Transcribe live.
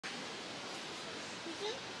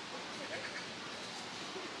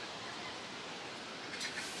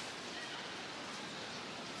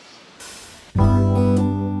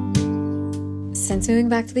Since moving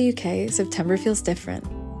back to the UK, September feels different.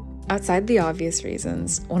 Outside the obvious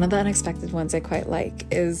reasons, one of the unexpected ones I quite like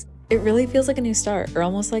is it really feels like a new start, or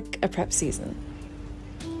almost like a prep season.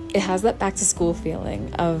 It has that back to school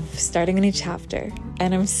feeling of starting a new chapter,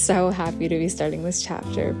 and I'm so happy to be starting this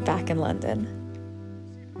chapter back in London.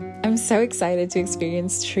 I'm so excited to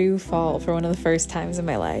experience true fall for one of the first times in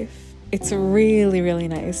my life. It's really, really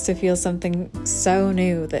nice to feel something so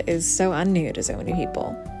new that is so unnew to so many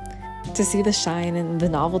people. To see the shine and the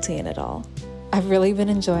novelty in it all. I've really been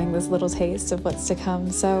enjoying this little taste of what's to come,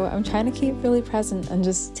 so I'm trying to keep really present and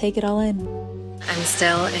just take it all in. I'm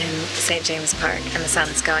still in St. James Park and the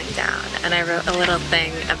sun's going down, and I wrote a little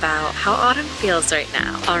thing about how autumn feels right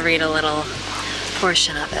now. I'll read a little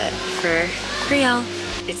portion of it for real.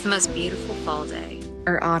 It's the most beautiful fall day.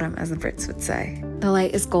 Or autumn, as the Brits would say. The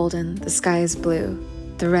light is golden, the sky is blue.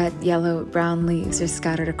 The red, yellow, brown leaves are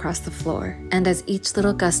scattered across the floor, and as each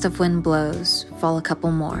little gust of wind blows, fall a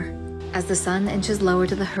couple more. As the sun inches lower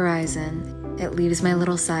to the horizon, it leaves my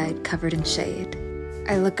little side covered in shade.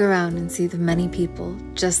 I look around and see the many people,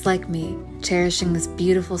 just like me, cherishing this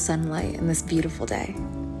beautiful sunlight and this beautiful day.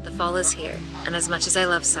 The fall is here, and as much as I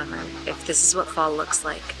love summer, if this is what fall looks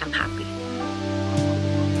like, I'm happy.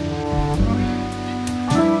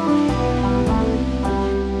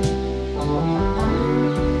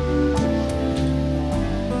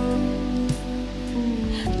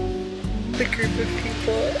 The group of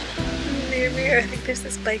people near me, I think there's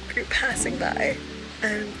this bike group passing by,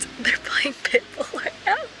 and they're playing Pitbull right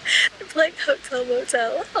now. They're playing Hotel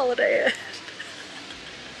Motel Holiday Inn.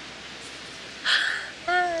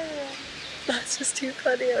 That's just too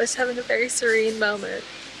funny. I was having a very serene moment,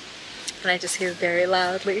 and I just hear very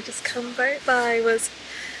loudly just come right by was,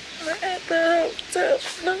 we're at the Hotel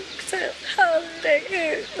Motel Holiday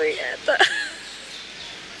Inn. We at the...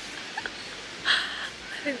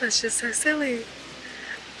 I think that's just so silly.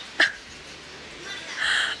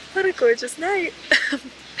 What a gorgeous night.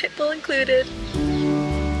 Pitbull included.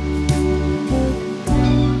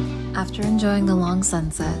 After enjoying the long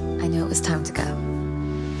sunset, I knew it was time to go.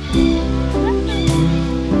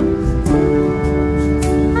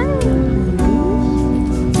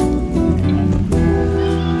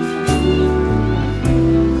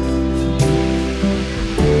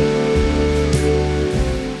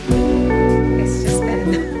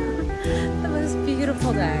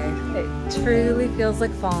 Truly feels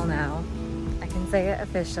like fall now. I can say it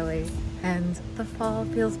officially, and the fall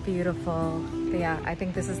feels beautiful. But yeah, I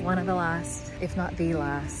think this is one of the last, if not the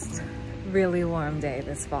last, really warm day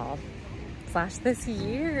this fall. Slash this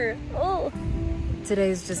year. Oh!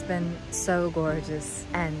 Today's just been so gorgeous,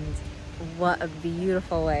 and what a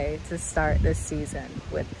beautiful way to start this season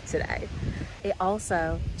with today. It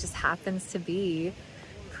also just happens to be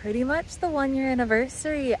pretty much the 1-year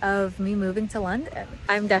anniversary of me moving to London.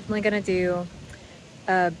 I'm definitely gonna do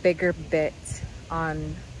a bigger bit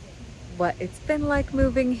on what it's been like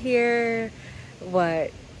moving here, what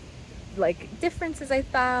like differences I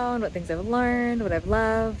found, what things I've learned, what I've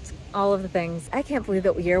loved, all of the things. I can't believe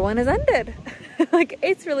that year 1 has ended. Like,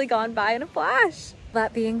 it's really gone by in a flash.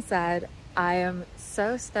 That being said, I am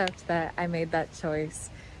so stoked that I made that choice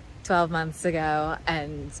 12 months ago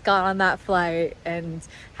and got on that flight and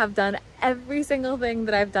have done every single thing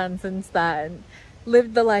that I've done since then,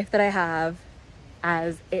 lived the life that I have,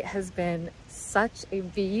 as it has been such a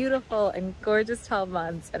beautiful and gorgeous 12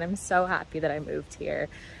 months, and I'm so happy that I moved here.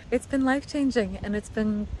 It's been life-changing, and it's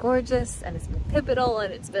been gorgeous, and it's been pivotal,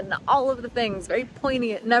 and it's been all of the things, very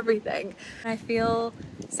poignant and everything. I feel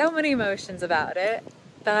so many emotions about it.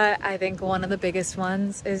 But I think one of the biggest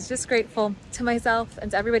ones is just grateful to myself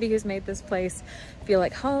and to everybody who's made this place feel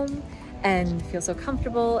like home and feel so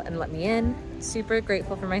comfortable and let me in. Super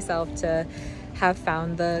grateful for myself to have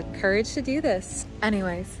found the courage to do this.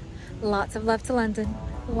 Anyways, lots of love to London.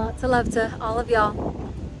 Lots of love to all of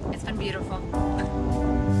y'all. It's been beautiful.